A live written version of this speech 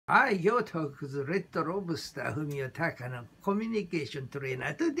Hi, your talk is Red Lobster Fumiotaka, communication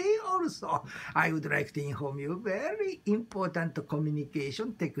trainer. Today also, I would like to inform you very important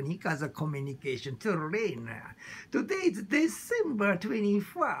communication technique as a communication trainer. Today is December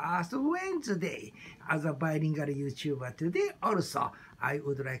 21st, Wednesday. As a bilingual YouTuber today also, I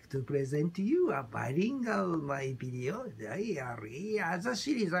would like to present to you a bilingual my video diary as a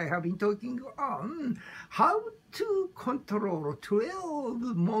series I have been talking on how to control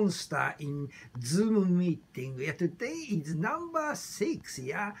 12 monster in Zoom meeting. Yeah, today is number 6,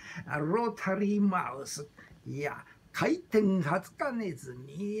 yeah, a Rotary mouse, yeah. 回転20日ネズ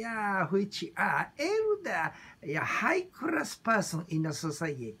ミ which are elder high class person in a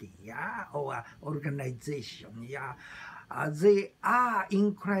society or organization. They are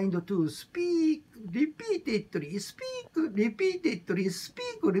inclined to speak repeatedly.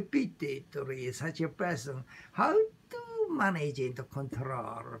 Such a person, how to manage and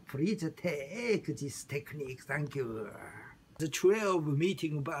control? Please take this technique. Thank you. The 12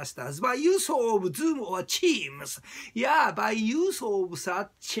 meeting busters by use of Zoom or Teams. Yeah, by use of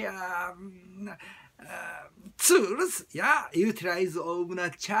such tools. Yeah, utilize of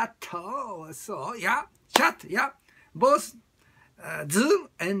the chat. So, yeah, chat. Yeah, both Zoom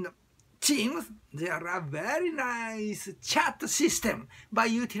and Teams, there are very nice chat system. By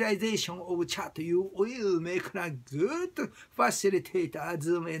utilization of chat, you will make a good facilitator,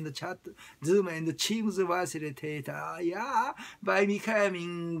 Zoom and chat, Zoom and Teams facilitator. Yeah, by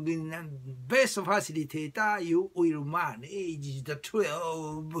becoming the best facilitator, you will manage the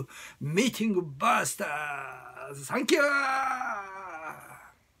 12 meeting busters. Thank you.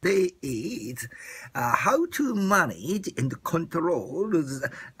 There is how to manage and control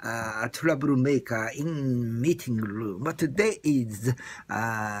the troublemaker in meeting room. But today is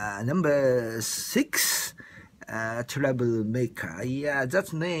number 6 troublemaker. Yeah,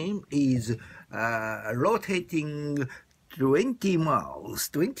 that name is rotating 20 miles.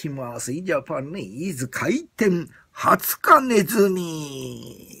 20 miles in Japanese 回転20日ネズ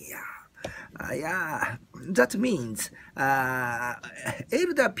ミ。Yeah, that means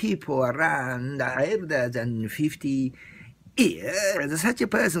elder people around elder than 50 years, such a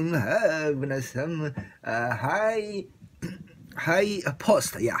person have some high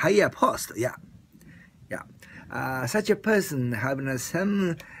post, yeah, higher post, yeah. Such a person have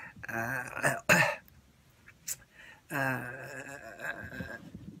some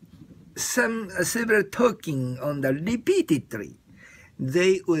several talking on the repeatedly.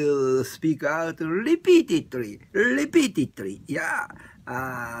 They will speak out repeatedly, yeah,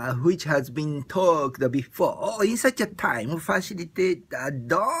 which has been talked before. In such a time, facilitator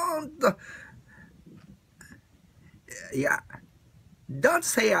don't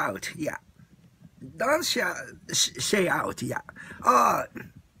say out, yeah, don't say out, yeah.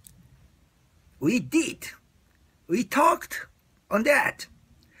 We talked on that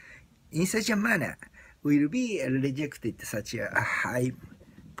in such a manner. Will be rejected such a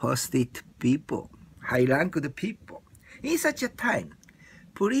high-posted people, high-ranked people. In such a time,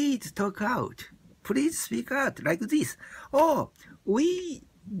 please talk out. Please speak out like this. Oh, we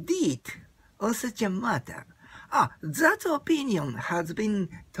did on such a matter. That opinion has been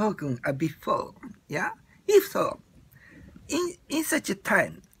talked before. Yeah? If so, in such a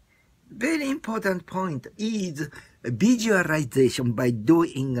time, very important point is visualization by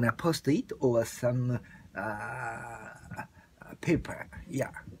doing a post-it or some paper,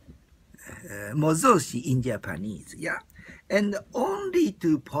 yeah. Mozoshi in Japanese, yeah. And only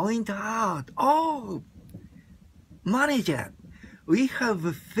to point out, oh, manager, we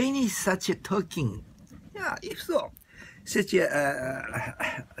have finished such a talking. Yeah, if so, such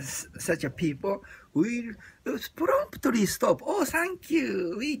a people will promptly stop. Oh, thank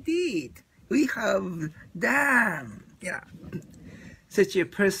you, we did. We have done, yeah. Such a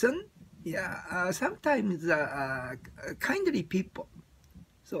person, yeah, sometimes kindly people.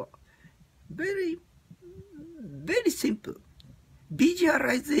 So, very, very simple.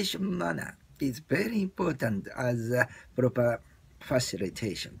 Visualization manner is very important as a proper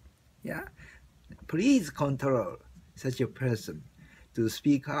facilitation, yeah. Please control such a person to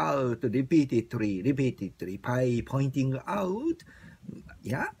speak out repeatedly by pointing out,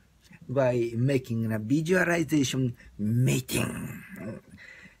 yeah, by making a visualization meeting.